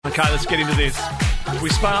Okay, let's get into this. We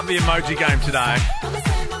spun up the emoji game today.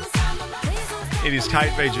 It is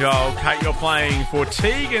Kate v Joel. Kate, you're playing for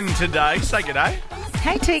Tegan today. Say good day.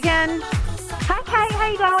 Hey, Tegan. Hi, Kate. How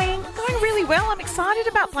you going? Going really well. I'm excited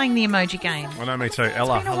about playing the emoji game. I know, me too.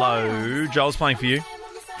 Ella, been a hello. Joel's playing for you.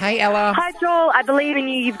 Hey, Ella. Hi, Joel. I believe in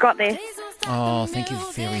you. You've got this. Oh, thank you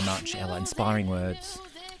very much, Ella. Inspiring words.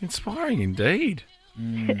 Inspiring indeed.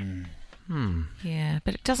 Yeah,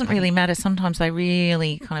 but it doesn't really matter. Sometimes they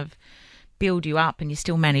really kind of build you up and you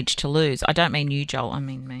still manage to lose. I don't mean you, Joel. I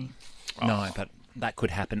mean me. No, but that could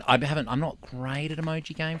happen. I'm not great at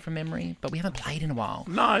emoji game from memory, but we haven't played in a while.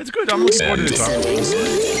 No, it's good. I'm looking forward to this one.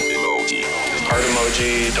 Emoji. Heart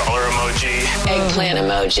emoji, dollar emoji. Eggplant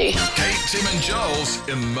emoji. Kate, Tim and Joel's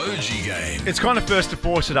emoji game. It's kind of first to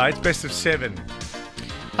four today. It's best of 7.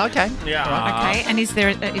 Okay. Yeah. Okay, and is there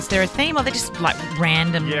a theme or they're just like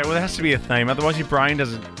random? Yeah, well, there has to be a theme. Otherwise, your brain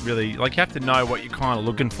doesn't really... Like, you have to know what you're kind of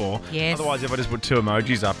looking for. Yes. Otherwise, if I just put 2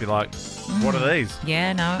 emojis up, you're like, what are these?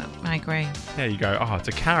 Yeah, no, I agree. Yeah, you go, oh, it's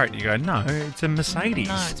a carrot. You go, no, it's a Mercedes.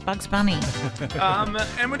 No, it's Bugs Bunny.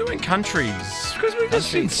 And we're doing countries. Because we're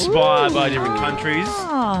just inspired by different countries.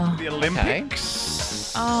 Oh, The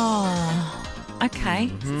Olympics. okay.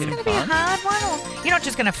 Is it going to be a hard one? Or you're not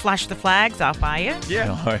just going to flash the flags up, are you? Yeah.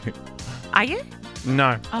 No. Are you?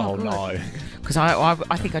 No. Oh, no. Because I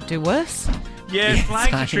think I'd do worse. Yeah, Yeah,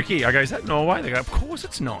 flags are same. tricky. I go, is that Norway? They go, of course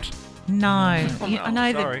it's not. No. Oh, Yeah, no,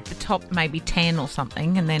 I know sorry. that the top maybe 10 or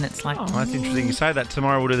something, and then it's like... Oh, that's interesting. You say that.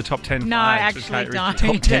 Tomorrow we'll do the top 10 No, flags. with actually Kate don't.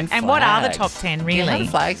 Ritchie. Top 10 And what are the flags? top 10, Yeah, how really?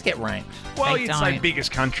 do flags get ranked? Well, They you'd say don't.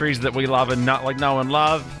 biggest countries that we love and not, like no one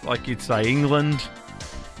love. Like you'd say England.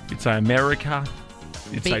 You'd say America.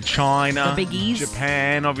 You'd say Big- China. the biggies.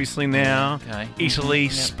 Japan, obviously now. Okay. Italy,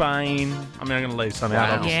 Yep. Spain. I mean, I'm going to leave some out,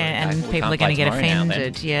 Wow. obviously. Yeah, Okay, and we people can't are going to play get tomorrow now, then.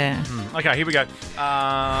 offended, yeah. Okay, here we go.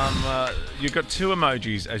 You've got 2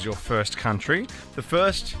 emojis as your first country. The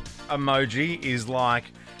first emoji is like,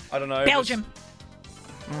 I don't know. Belgium.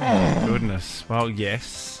 Oh, goodness. Well,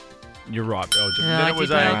 yes. You're right, Belgium.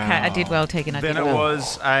 Oh, I did well, Tegan. I Then did it well.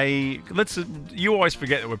 was a... You always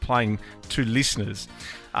forget that we're playing to listeners.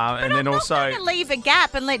 And then I'm also... not going to leave a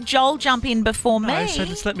gap and let Joel jump in before No, me. so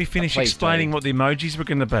just let me finish Please explaining do. what the emojis were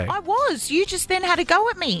going to be. I was. You just then had a go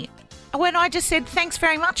at me. When I just said, thanks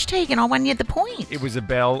very much, Tegan, I won you the point. It was a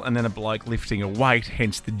bell and then a bloke lifting a weight,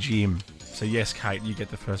 hence the gym. So yes, Kate, you get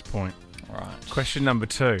the first point. All right. Question number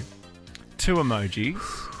 2. 2 emojis.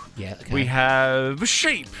 Yeah, okay. We have a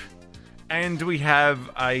sheep. And we have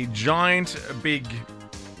a giant, big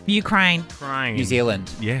Ukraine. crane. New Zealand.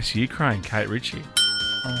 Yes, Ukraine, Kate Ritchie.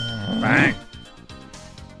 Bang.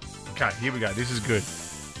 Okay, here we go. This is good.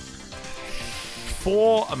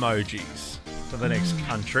 4 emojis for the next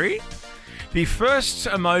country. The first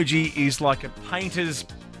emoji is like a painter's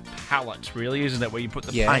palette, really, isn't it? Where you put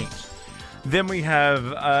the Yeah. paint. Then we have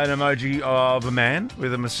an emoji of a man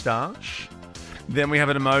with a moustache. Then we have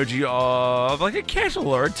an emoji of like a kettle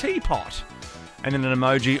or a teapot. And then an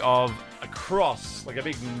emoji of a cross, like a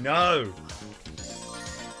big no.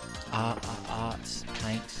 Art,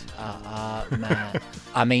 paint,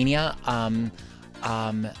 Armenia. Am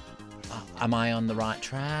I on the right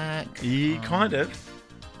track? Yeah, kind of.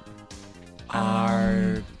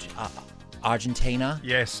 Argentina.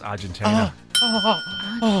 Yes, Argentina.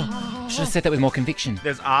 Should have said that with more conviction.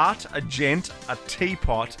 There's art, a gent, a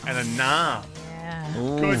teapot, and a nah. Yeah.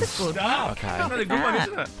 Good That's a good stuff. Okay. Isn't that a good one,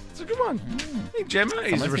 isn't it? It's a good one. I think Gemma is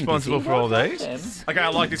Someone's been responsible busy. for all Well done, these. Gem. Okay, I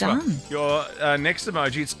like this one. Done. Your next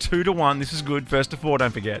emoji, it's 2 to 1. This is good. First to 4,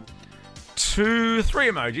 don't forget. 3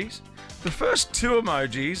 emojis. The first 2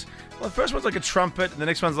 emojis, well, the first one's like a trumpet, and the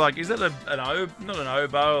next one's like, is that not an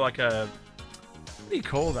oboe, like a, what do you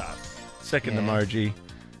call that? Second Yeah. emoji.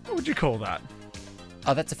 What would you call that?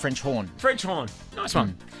 Oh, that's a French horn. French horn. Nice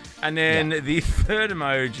one. And then the third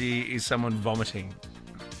emoji is someone vomiting.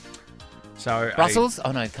 So Brussels?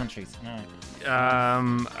 Oh, no, countries. No.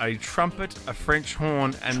 a trumpet, a French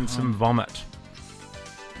horn, and some vomit.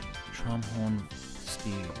 Drum horn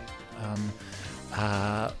spew.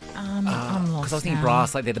 I'm Because lost I was thinking now.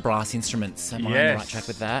 brass, like they're the brass instruments. Am I on the right track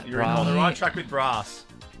with that? You're on the right track with brass.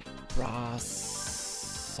 Brass.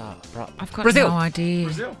 I've got Brazil. no idea.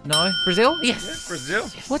 Brazil. No? Brazil? Yes. Brazil.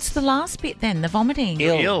 What's the last bit then? The vomiting?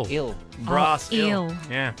 Ill. Ill. Brass. ill.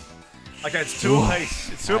 Yeah. Okay, it's 2 apiece.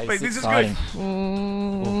 It's 2 Nice, apiece. This is exciting. good.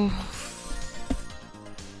 Ooh.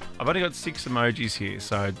 I've only got 6 emojis here,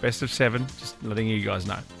 so best of 7. Just letting you guys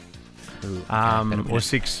know. Ooh, okay, better be Or it.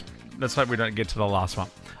 6. Let's hope we don't get to the last one.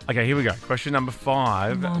 Okay, here we go. Question number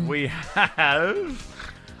 5. Come on. We have...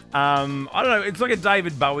 I don't know. It's like a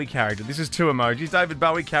David Bowie character. This is 2 emojis. David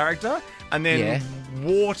Bowie character, and then Yeah.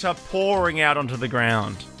 water pouring out onto the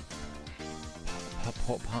ground.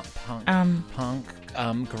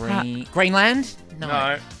 Greenland?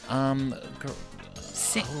 No.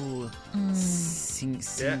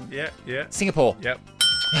 Yeah. Singapore. Yep.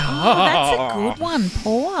 Oh, that's a good one,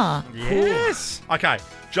 Paul. Yes. Okay,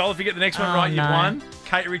 Joel, if you get the next one Oh, right, you've no. won.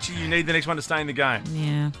 Kate Ritchie, you need the next one to stay in the game.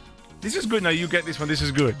 Yeah. This is good. No, you get this one. This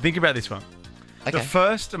is good. Think about this one. Okay. The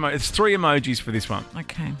first emoji, it's 3 emojis for this one.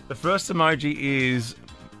 Okay. The first emoji is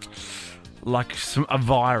like a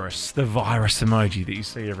virus, the virus emoji that you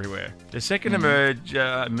see everywhere. The second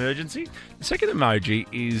emergency. The second emoji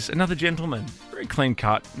is another gentleman, very clean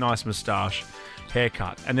cut, nice moustache,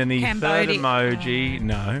 haircut. And then the third Cambodia.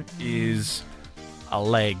 emoji, is a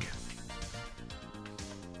leg.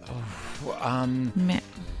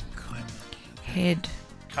 Head.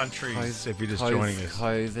 Countries, if you're just joining us.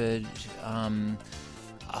 COVID.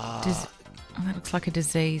 That looks like a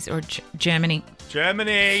disease. Or Germany.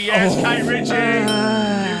 Germany, yes, Kate Ritchie.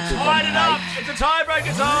 You've tied it up. It's a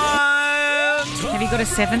tiebreaker time. Have you got a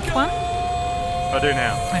 7th one? I do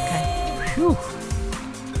now. Okay. Whew.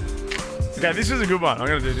 Okay, this is a good one. I'm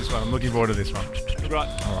going to do this one. I'm looking forward to this one. Right.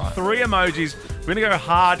 3 emojis. We're going to go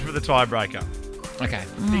hard for the tiebreaker. Okay.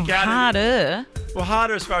 Think out Harder. Well,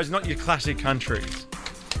 harder as far as not your classic countries.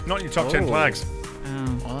 Not your top 10 flags.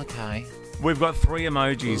 Okay. We've got 3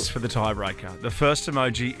 emojis for the tiebreaker. The first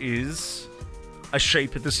emoji is a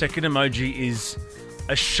sheep. The second emoji is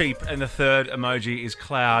a sheep. And the third emoji is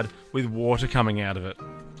cloud with water coming out of it.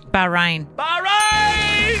 Bahrain.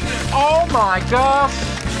 Bahrain! Oh my gosh!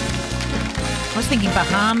 I was thinking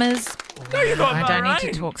Bahamas. No, you got I don't need to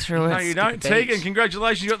Bahrain. talk through it. No, you don't. Stick a beach. Tegan,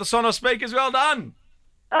 congratulations. You got the Sonos speakers. Well done.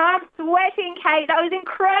 I'm sweating, Kate. That was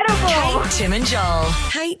incredible. Hate Tim and Joel.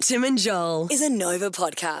 Hate Tim and Joel is a Nova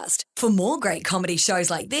podcast. For more great comedy shows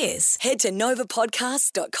like this, head to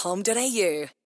novapodcast.com.au.